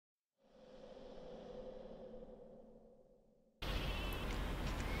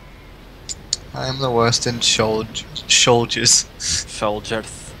I am the worst in soldiers. Soldiers.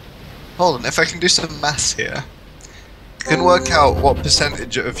 Hold on, if I can do some maths here. I can work out what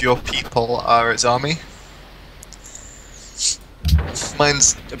percentage of your people are its army.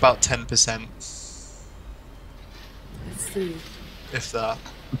 Mine's about 10%. Let's see. If that.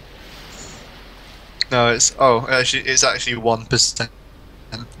 No, it's it's actually 1%.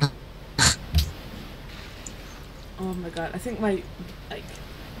 Oh my god, I think my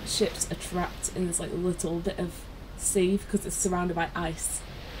ships are trapped in this little bit of sea because it's surrounded by ice.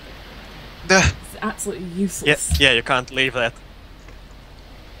 It's absolutely useless. Yeah, you can't leave that.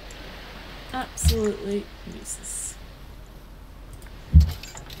 Absolutely useless.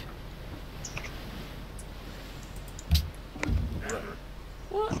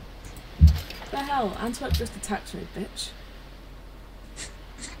 What the hell? Antwerp just attacked me, bitch.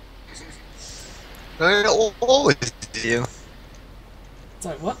 What with you?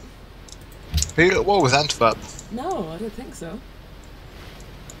 Sorry, what? Are you at war with Antwerp? No, I don't think so.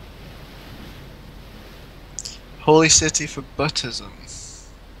 Holy city for Butterism.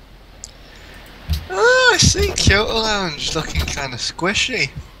 Oh, I see Kyoto Lounge looking kind of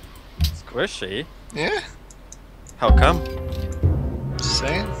squishy. Squishy? Yeah, How come? just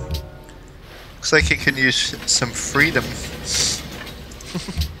saying. Looks like it can use some freedom.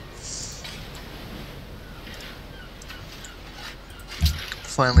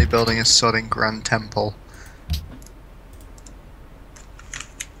 Finally building a sodding grand temple.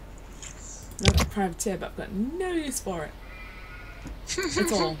 I've got a privateer, but I've got no use for it.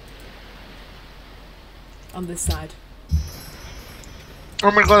 At all. On this side. Oh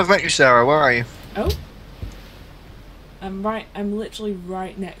my god, I've met you, Sarah. Where are you? Oh? I'm literally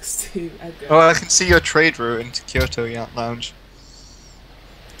right next to Edgar. Oh, I can see your trade route into Kyoto Yacht Lounge.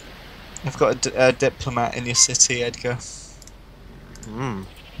 I've got a diplomat in your city, Edgar. Hmm.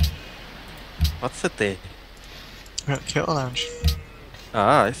 What city? We're at Kyoto Lounge.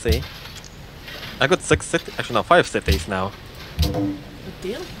 Ah, I see. I got 6 cities, actually no, 5 cities now. A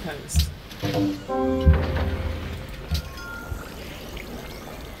deal proposed.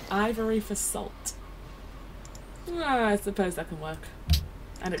 Ivory for salt. Ah, I suppose that can work.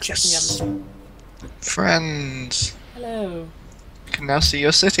 And accepting everything. Friends. Hello. I can now see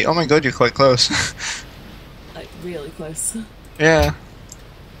your city. Oh my god, you're quite close. Like, really close. Yeah.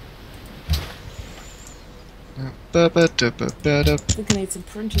 I think I need some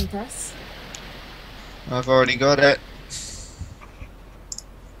printing press. I've already got it.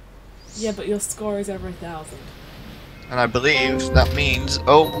 Yeah, but your score is over 1,000. And I believe that means...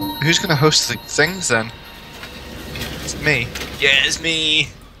 Oh, who's going to host the things then? It's me. Yeah, it's me!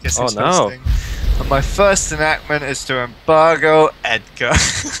 Guess Oh, who's no. hosting. And my first enactment is to embargo Edgar.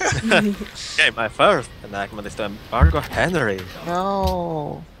 Okay, my first enactment is to embargo Henry.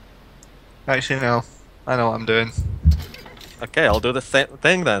 No. Actually, no. I know what I'm doing. Okay, I'll do the same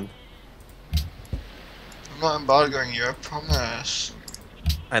thing then. I'm not embargoing you, I promise.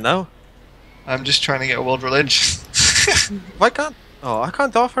 I know. I'm just trying to get a world religion. Why can't... Oh, I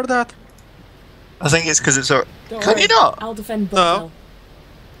can't offer that. I think it's because it's a... Don't Can worry, you not? I'll defend No. Buttermill.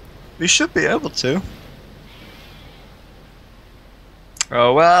 We should be able to.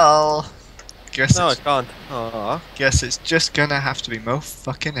 Oh well. Guess No, I it's, can't. Aw. guess it's just gonna have to be Mo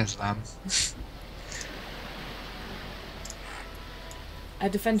fucking Islam. I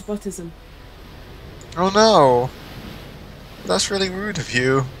defend Buttism. Oh no. That's really rude of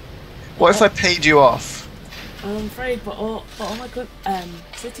you. What if I paid you off? I'm afraid, but all my good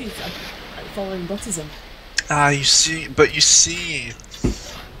cities are following Buttism. Ah, you see, but you see.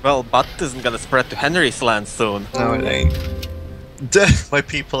 Well, Butt isn't gonna spread to Henry's land soon. No, it ain't. My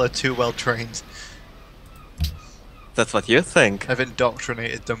people are too well trained. That's what you think. I've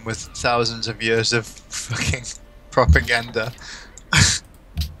indoctrinated them with thousands of years of fucking propaganda.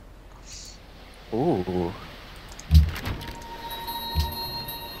 Ooh.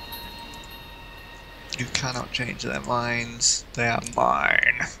 You cannot change their minds. They are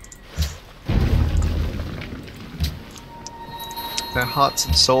mine. Their hearts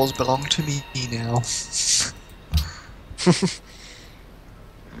and souls belong to me now.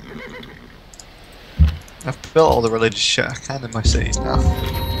 I've built all the religious shit I can in my cities now.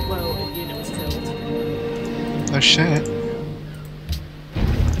 Well, a unit was killed. Oh shit.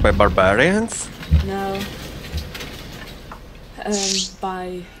 By barbarians? No.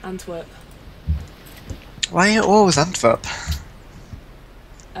 By Antwerp. Why are you at war with Antwerp?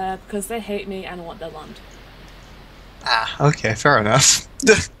 Because they hate me and I want their land. Ah, okay, fair enough.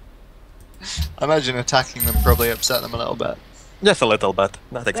 I imagine attacking them probably upset them a little bit. Just a little bit.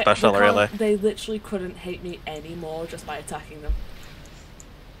 Nothing special, really. They literally couldn't hate me anymore just by attacking them.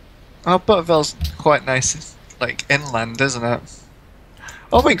 Oh, Butterville's quite nice, like inland, isn't it?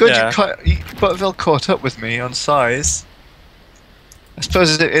 Oh my god, Yeah. Butterville caught up with me on size. I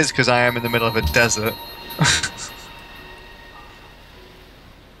suppose it is because I am in the middle of a desert.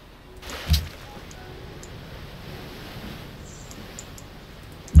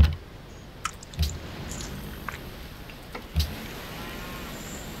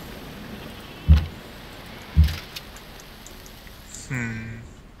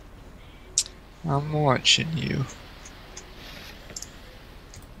 I'm watching you.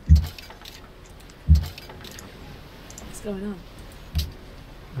 What's going on?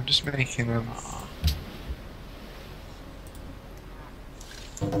 I'm just making them.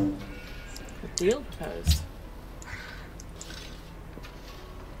 A deal proposed.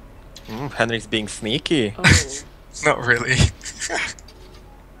 Henry's being sneaky. Oh. Not really.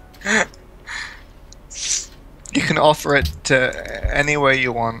 You can offer it to any way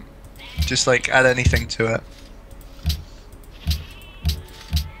you want. Just like add anything to it.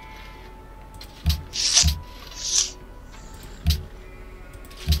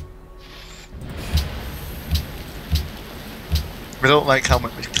 I don't like how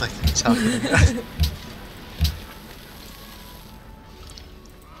much clicking is happening.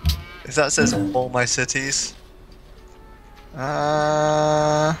 If that says all my cities.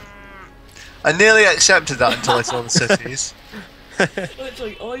 I nearly accepted that until I saw the cities.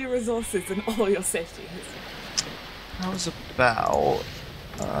 Literally all your resources and all your cities. That was about...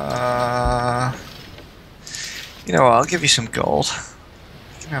 you know what, I'll give you some gold.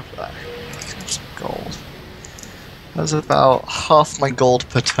 You can have that. You can have some gold. That was about half my gold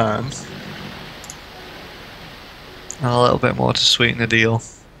per turn. And a little bit more to sweeten the deal.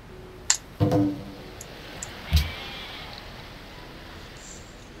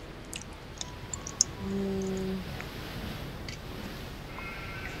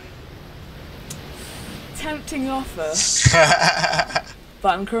 Tempting offer,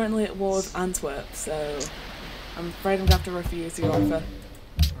 but I'm currently at war with Antwerp, so I'm afraid I'm going to have to refuse your offer.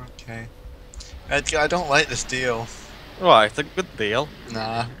 Okay. Edgar, I don't like this deal. Right, it's a good deal.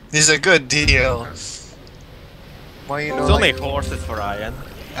 Nah, this is a good deal. Why you There's know, only like, horses for Ryan.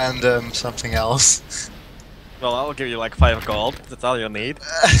 and something else. Well, I'll give you like 5 gold. That's all you need.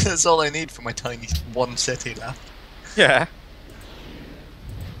 That's all I need for my tiny one city left. Yeah.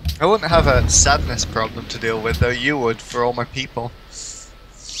 I wouldn't have a sadness problem to deal with, though you would for all my people.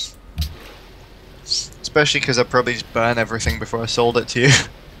 Especially because I'd probably just burn everything before I sold it to you.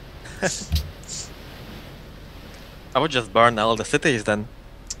 I would just burn all the cities then.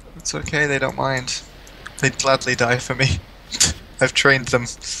 It's okay, they don't mind. They'd gladly die for me. I've trained them.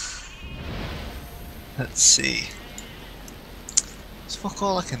 Let's see. It's fuck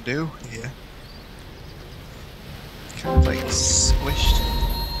all I can do here. Kind of like squished.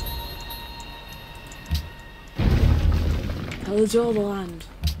 Pillage all the land.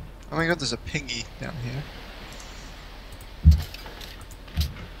 Oh my god, there's a piggy down here.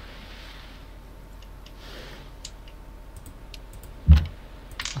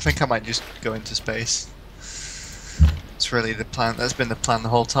 I think I might just go into space. It's really the plan. That's been the plan the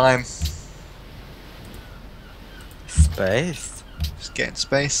whole time. Space? Just get in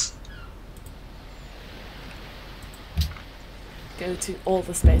space. Go to all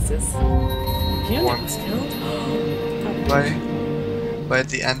the spaces. Unit One. was killed. By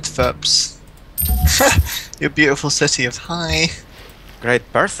the Antwerps. Your beautiful city of High.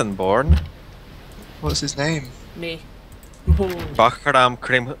 Great person born. What's his name? Me. Bahram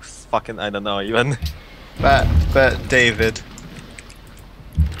Krim fucking I don't know even. But David.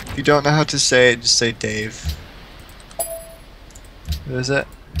 If you don't know how to say it, just say Dave. Who is it?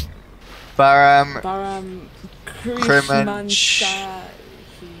 Baram Krimanshah.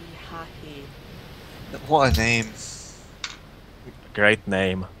 What a name. Great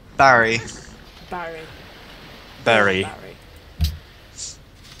name. Barry. Barry. Barry. Barry.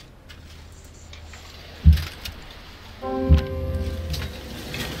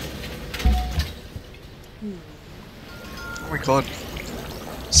 Oh my god.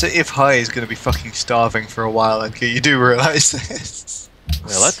 City of High is gonna be fucking starving for a while, Edgar. You do realise this?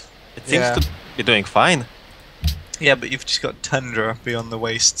 Will it? It seems Yeah. to be doing fine. Yeah, but you've just got tundra beyond the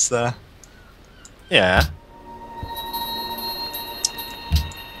wastes there. Yeah.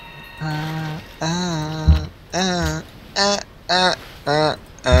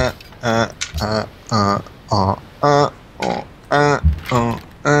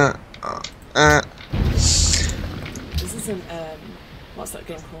 This isn't what's that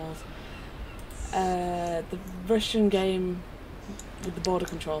game called? The Russian game with the border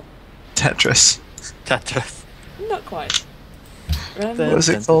control. Tetris. Tetris. Not quite. What is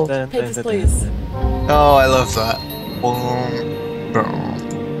it called? Papers, please. Oh, I love that. Boom, boom,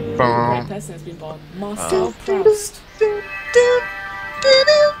 Great boom. person has been born. Marcel Proust.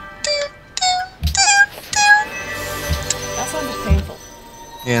 That sounded painful.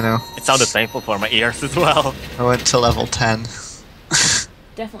 You know, It sounded painful for my ears as well. I went to level 10.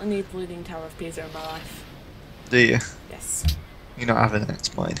 Definitely need the Leaning Tower of Pisa in my life. Do you? Yes. You're not having it,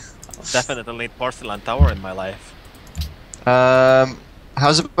 it's mine. Definitely need Porcelain Tower in my life.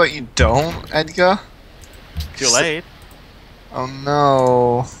 How's it about you don't, Edgar? Too late. Oh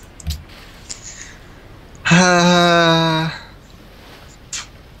no. I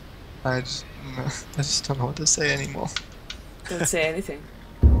just don't know what to say anymore. Don't say anything.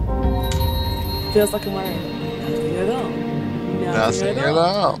 Feels like I'm wearing nothing at all. Nothing at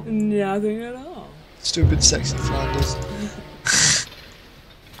all. Nothing at all. Stupid sexy Flanders.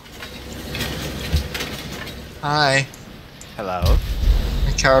 Hi. Hello.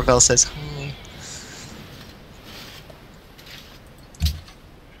 And Caravel says hi.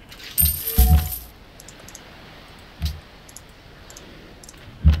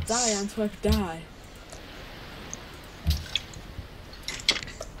 Die, Antwerp, die.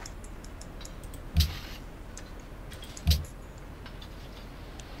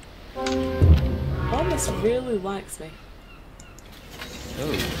 Almost really likes me.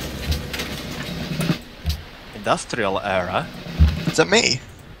 Ooh. Industrial era? Is that me?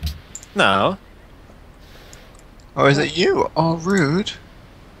 No. Or is it you? Oh, rude.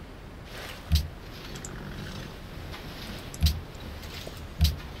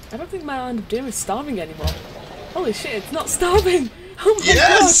 I don't think my Island of Doom is starving anymore. Holy shit, it's not starving! Oh my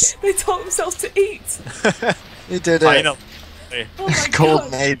Yes! god! They taught themselves to eat! You did it. Final. Oh my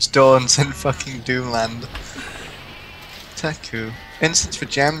Golden god! Age dawns in fucking Doomland. Teku. Instance for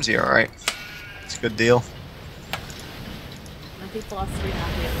Jamsy, alright. It's a good deal. My people are 3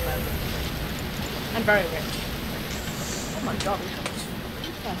 happy at the moment. And very rich. Oh my god, how much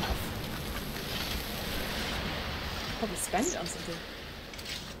food do I have? Probably spend it on something.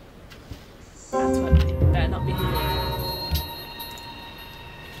 Antwerp better not be healing.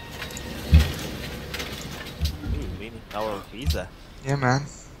 Ooh, Leaning Tower of Pisa. Yeah, man.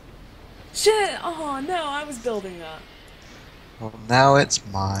 Shit! Oh no, I was building that. Well, now it's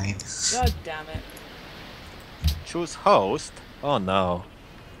mine. God damn it. Choose host? Oh no.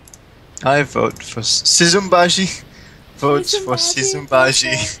 I vote for Sizumbaji. Votes for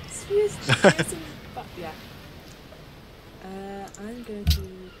Sizumbaji. Yeah. I'm going to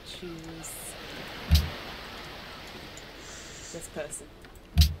choose this person.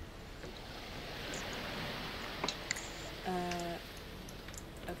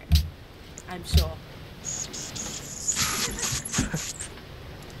 Okay. I'm sure.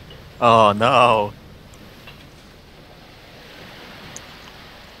 Oh no.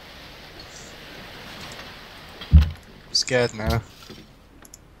 I'm scared now.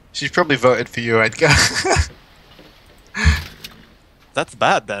 She's probably voted for you, Edgar. That's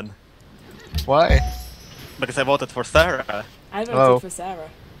bad then. Why? Because I voted for Sarah. I voted Oh. for Sarah.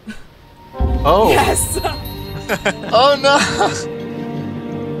 Oh! Yes! Oh no!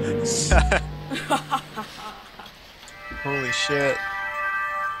 Holy shit.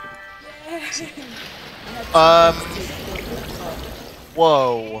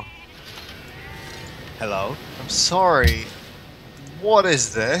 Whoa. Hello. I'm sorry. What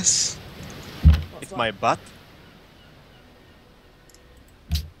is this? It's my butt.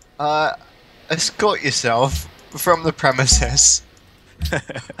 Escort yourself from the premises.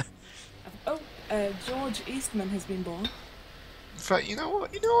 Oh, George Eastman has been born. In fact, you know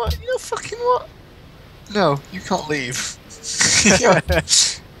what? You know fucking what? No, you can't leave. You're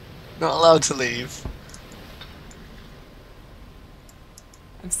not allowed to leave.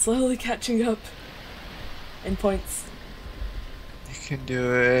 I'm slowly catching up in points. You can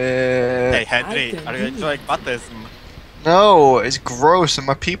do it. Hey Henry, can are you do enjoying buttism? No, it's gross and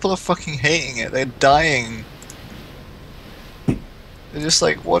my people are fucking hating it. They're dying. They're just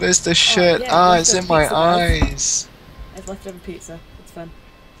like, what is this shit? yeah, It's in my pizza bag. eyes. I've left over pizza. It's fun.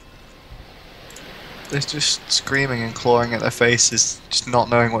 They're just screaming and clawing at their faces, just not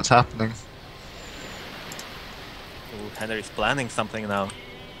knowing what's happening. Ooh, Henry's planning something now.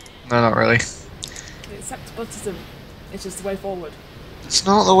 No, not really. Except buttism. It's just the way forward. It's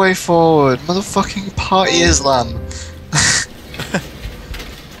not the way forward. Motherfucking party Islam.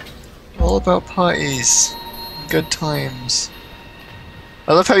 All about parties. Good times.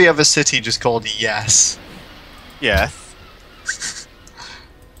 I love how you have a city just called Yes. Yes.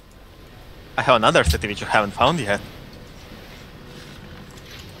 I have another city which you haven't found yet.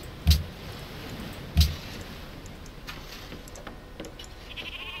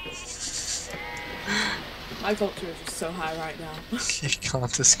 My culture is just so high right now. You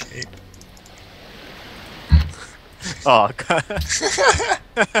can't escape. Oh, God.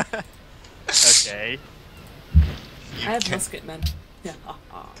 Okay. I have musketmen. Yeah.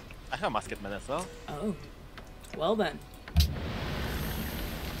 I have musketmen as well. Oh. Well then.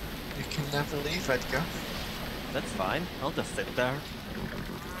 You can never leave, Edgar. That's fine. I'll just sit there.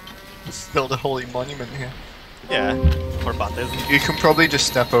 Build a holy monument here. Yeah, for baptism. You can probably just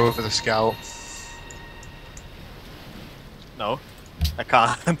step over the scout. No, I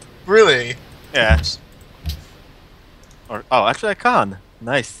can't. Really? Yeah. Or oh, actually I can.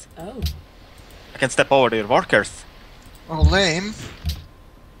 Nice. Oh. I can step over your workers. Oh, lame.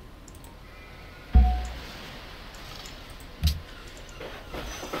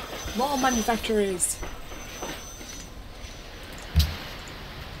 More manufacturers.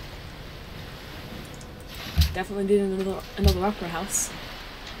 Definitely need another opera house.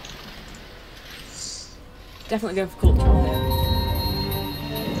 Definitely going for cultural here.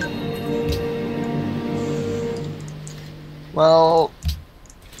 Well,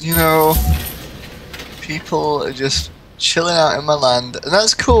 you know, people are just chilling out in my land, and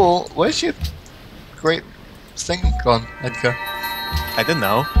that's cool. Where's your great thing gone, Edgar? I don't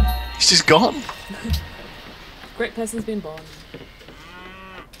know. He's just gone. Great person's been born.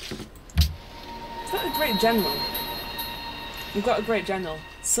 Is that a great general? We've got a great general.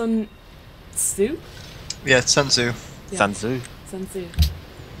 Sun Tzu? Yeah, Sun Tzu. Yeah. Sun Tzu. Sun Tzu.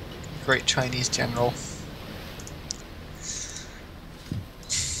 Great Chinese general.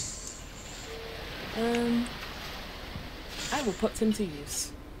 I will put him to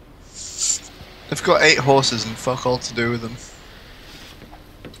use. They've got 8 horses and fuck all to do with them.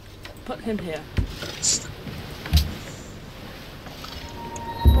 Put him here.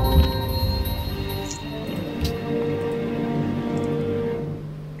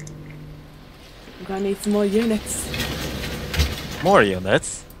 I'm gonna need some more units. More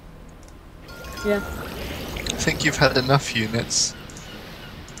units. Yeah. I think you've had enough units.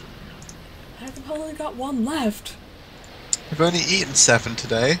 I've only got 1 left. I've only eaten 7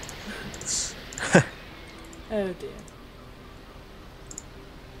 today. Oh dear.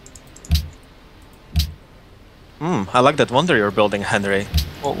 I like that wonder you're building, Henry.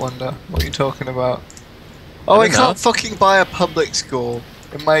 What wonder? What are you talking about? Oh, I don't know. can't fucking buy a public school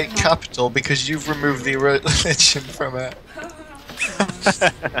in my capital because you've removed the religion from it.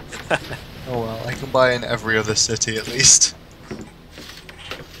 Oh well, I can buy in every other city at least.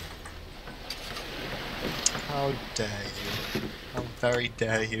 How dare you? How very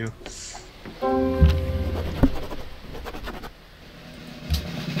dare you?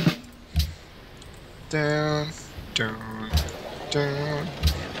 Down, down, down.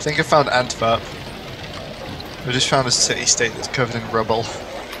 I think I found Antwerp. I just found a city-state that's covered in rubble.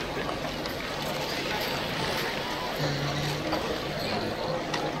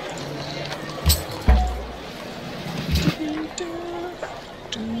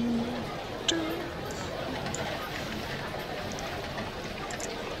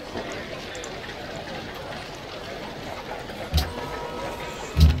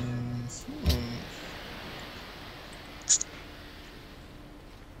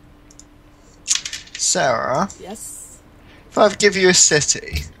 Sarah, Yes. if I give you a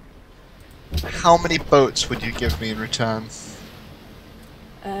city, how many boats would you give me in return?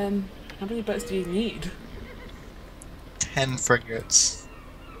 How many boats do you need 10 frigates.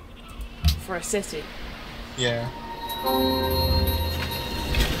 for a city? Yeah.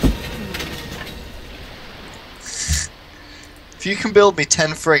 If you can build me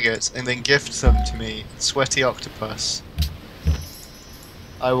 10 frigates and then gift them to me, Sweaty Octopus,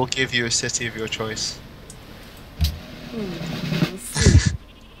 I will give you a city of your choice. We'll see.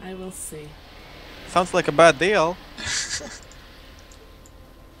 I will see. Sounds like a bad deal.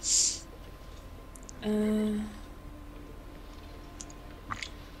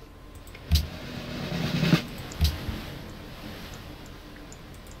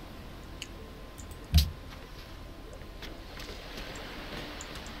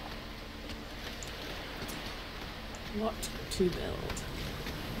 What to build?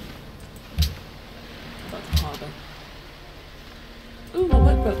 About the harbour. Ooh, my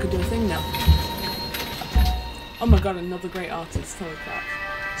workboat could do a thing now. Oh my god, another great artist. Holy crap.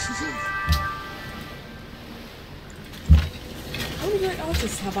 How many great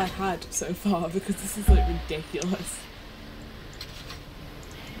artists have I had so far? Because this is like ridiculous.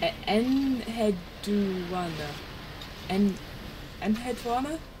 Enheduana.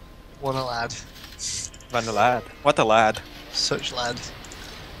 Enheduana? What a lad. What a lad. What a lad. Such lad.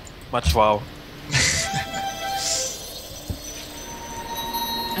 Much wow.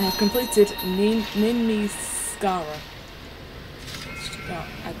 I have completed Ninmi Skara.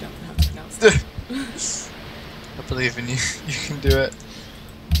 I don't know how to pronounce that. I believe in you. You can do it.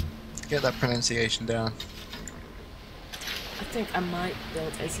 Get that pronunciation down. I think I might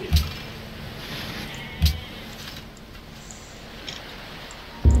build as you.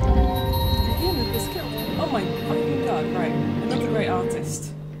 Oh my fucking god, right. Another great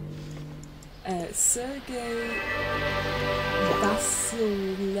artist. Sergei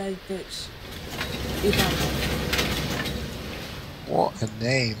Vasilevich Ivanov. What a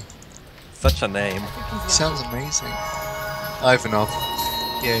name. Such a name. Sounds amazing. Ivanov.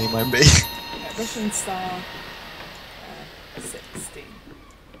 Yeah, he might be. Yeah, Russian star 16.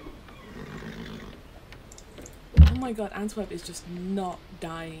 Oh my god, Antwerp is just not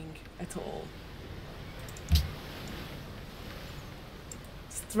dying at all.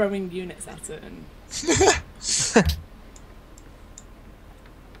 Just throwing units at it and...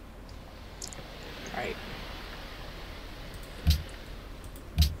 Right.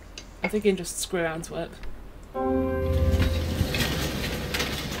 I'm thinking just screw Antwerp. Oh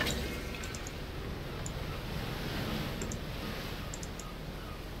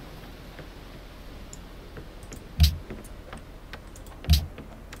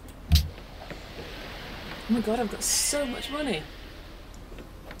my god, I've got so much money!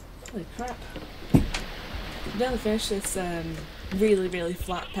 Holy crap. I'm nearly finished this really, really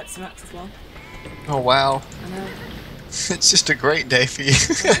flat Pepsi Max as well. Oh wow. I know. It's just a great day for you.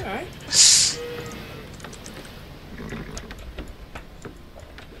 Alright.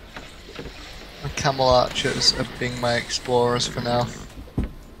 My camel archers are being my explorers for now.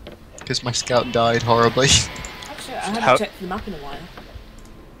 Because my scout died horribly. Actually, I haven't checked the map in a while.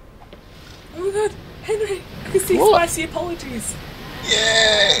 Oh my god! Henry! I can see What? spicy apologies!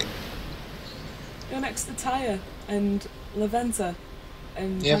 Yay! You're next to Tyre and Laventa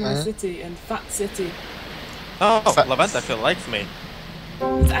and Yeah, Panama man. City and Fat City. Oh, Fa- Laventa actually likes me.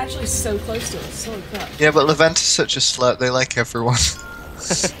 It's actually so close to us, holy crap. Yeah, but Levent is such a slut, they like everyone.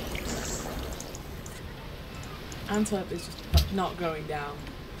 Antwerp is just not going down.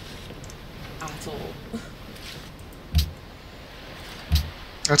 At all.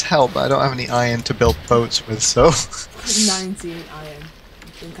 I'd help, but I don't have any iron to build boats with, so... 19 iron. I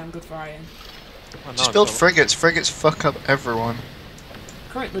think I'm good for iron. Oh, no, Just build it's frigates. Frigates fuck up everyone.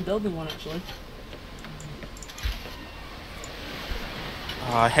 Currently building one actually.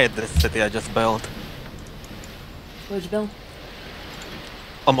 Oh, I hate this city I just built. Where'd you build?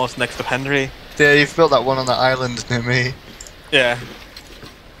 Almost next to Henry. Yeah, you've built that one on the island near me. Yeah.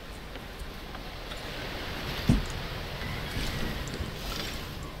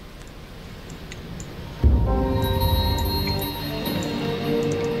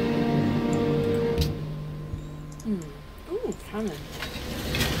 Ooh, cannon.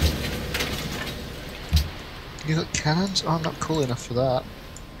 You got cannons? Oh, I'm not cool enough for that.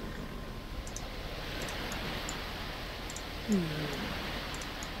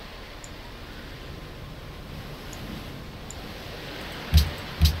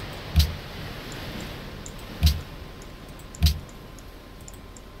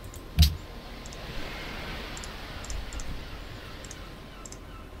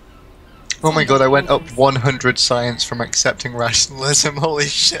 Oh my god, I went up 100 science from accepting rationalism, holy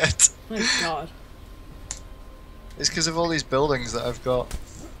shit. My god. It's because of all these buildings that I've got.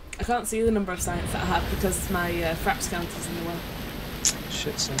 I can't see the number of science that I have because my fraps count is in the way.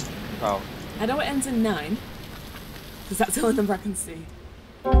 Shit, son. Oh. I know it ends in 9, because that's the only number I can see.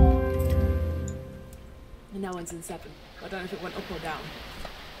 And now it ends in 7. I don't know if it went up or down.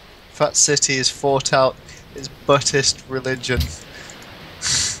 Fat City is fought out its Buddhist religion.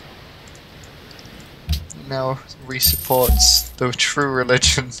 Now re-supports the true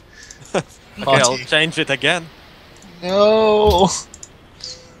religion. Okay, I'll Party. change it again. No!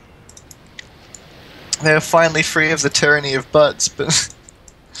 They're finally free of the tyranny of butts, but...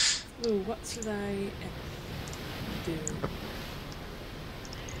 Ooh, what should I do?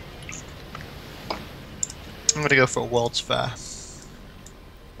 I'm gonna go for a World's Fair.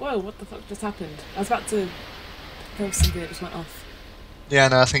 Whoa, what the fuck just happened? I was about to post something that just went off. Yeah,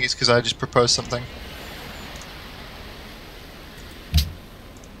 no, I think it's because I just proposed something.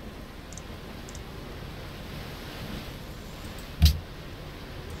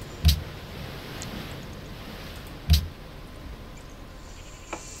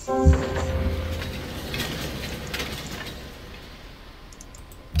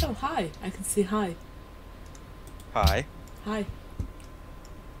 Oh, hi. I can see hi. Hi. Hi.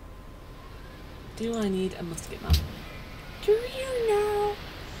 Do I need a musket man? Do you know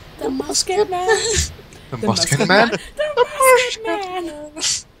the musket man? The musket man? The musket man!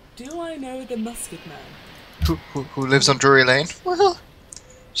 Do I know the musket man? Who lives on Drury Lane? Well,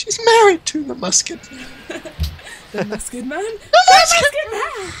 she's married to the musket man. The musket man? The musket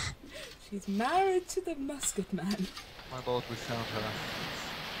man! She's married to the musket man. My lord, we found her.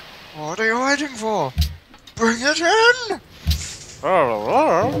 What are you waiting for? Bring it in!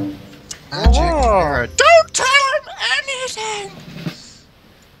 Magic mirror. Don't tell him anything!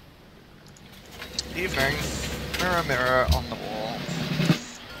 Evening. Mirror, mirror on the wall.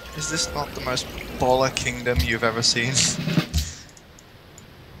 Is this not the most baller kingdom you've ever seen?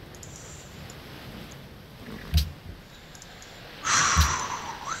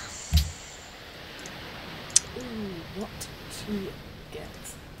 Ooh, what to get?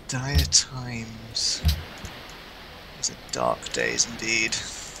 Dire times. These are dark days indeed.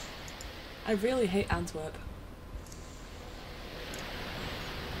 I really hate Antwerp.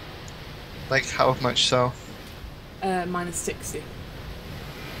 Like, how much so? Minus 60.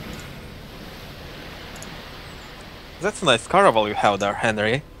 That's a nice caravel you have there,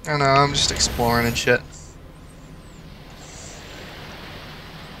 Henry. I know, I'm just exploring and shit.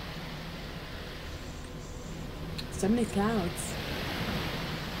 So many clouds.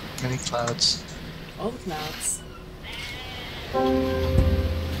 Many clouds. All the clouds.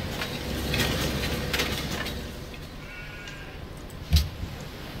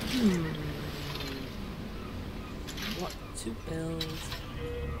 What to build?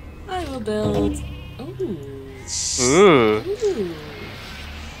 I will build. Ooh. Ooh. Ooh.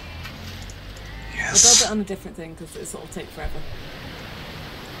 Yes. I'll build it on a different thing because this will take forever.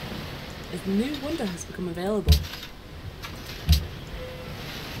 A new wonder has become available.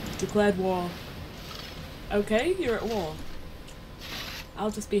 Declared war. Okay, you're at war. I'll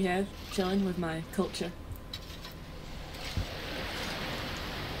just be here, chilling with my culture.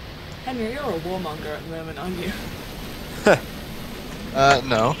 Henry, you're a warmonger at the moment, aren't you?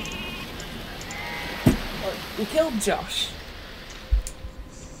 No. Well, you killed Josh.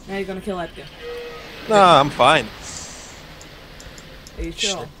 Now you're gonna kill Edgar. No, I'm fine. Are you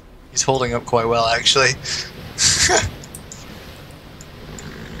sure? He's holding up quite well, actually.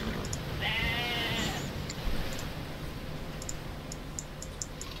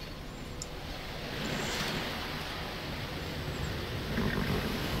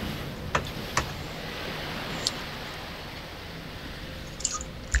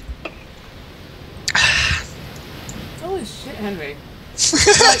 Holy shit, Henry.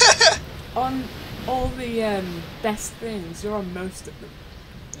 Like, on all the best things, you're on most of them.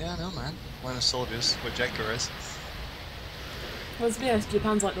 Yeah, I know, man. Line of soldiers, which Edgar is. Well, to be honest,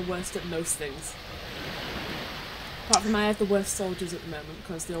 Japan's like the worst at most things. Apart from I have the worst soldiers at the moment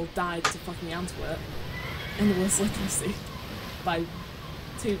because they all died to fucking Antwerp, and the worst literacy by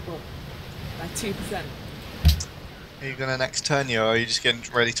 2%. Are you gonna next turn you, or are you just getting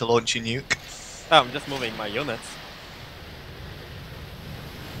ready to launch your nuke? Oh, I'm just moving my units.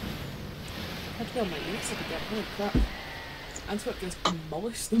 I had to build my units up again. Holy crap! Antwerp just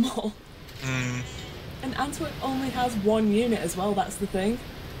demolished them all. Hmm. And Antwerp only has one unit as well. That's the thing.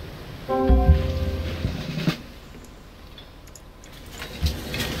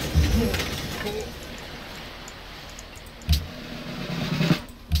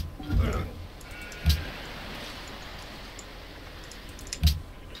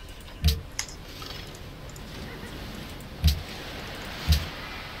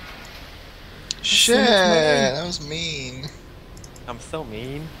 Shit, that was mean. I'm so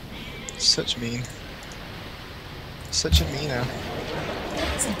mean. Such mean. Such a meaner.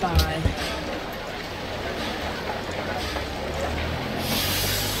 It's a buy.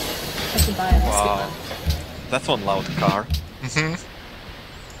 That's a buy a Wow. musket man. That's one loud car. Mm-hmm.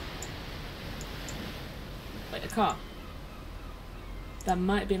 Like a car. That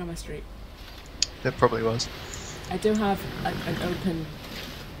might have been on my street. It probably was. I do have an open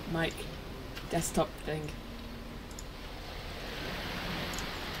mic desktop thing.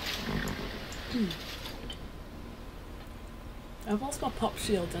 I've lost my pop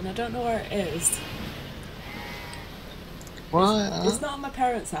shield and I don't know where it is. What? It's not at my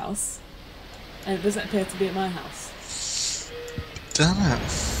parents' house, and it doesn't appear to be at my house. Damn it. I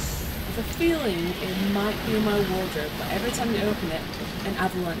have a feeling it might be in my wardrobe, but every time you open it, an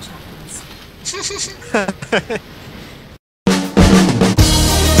avalanche happens.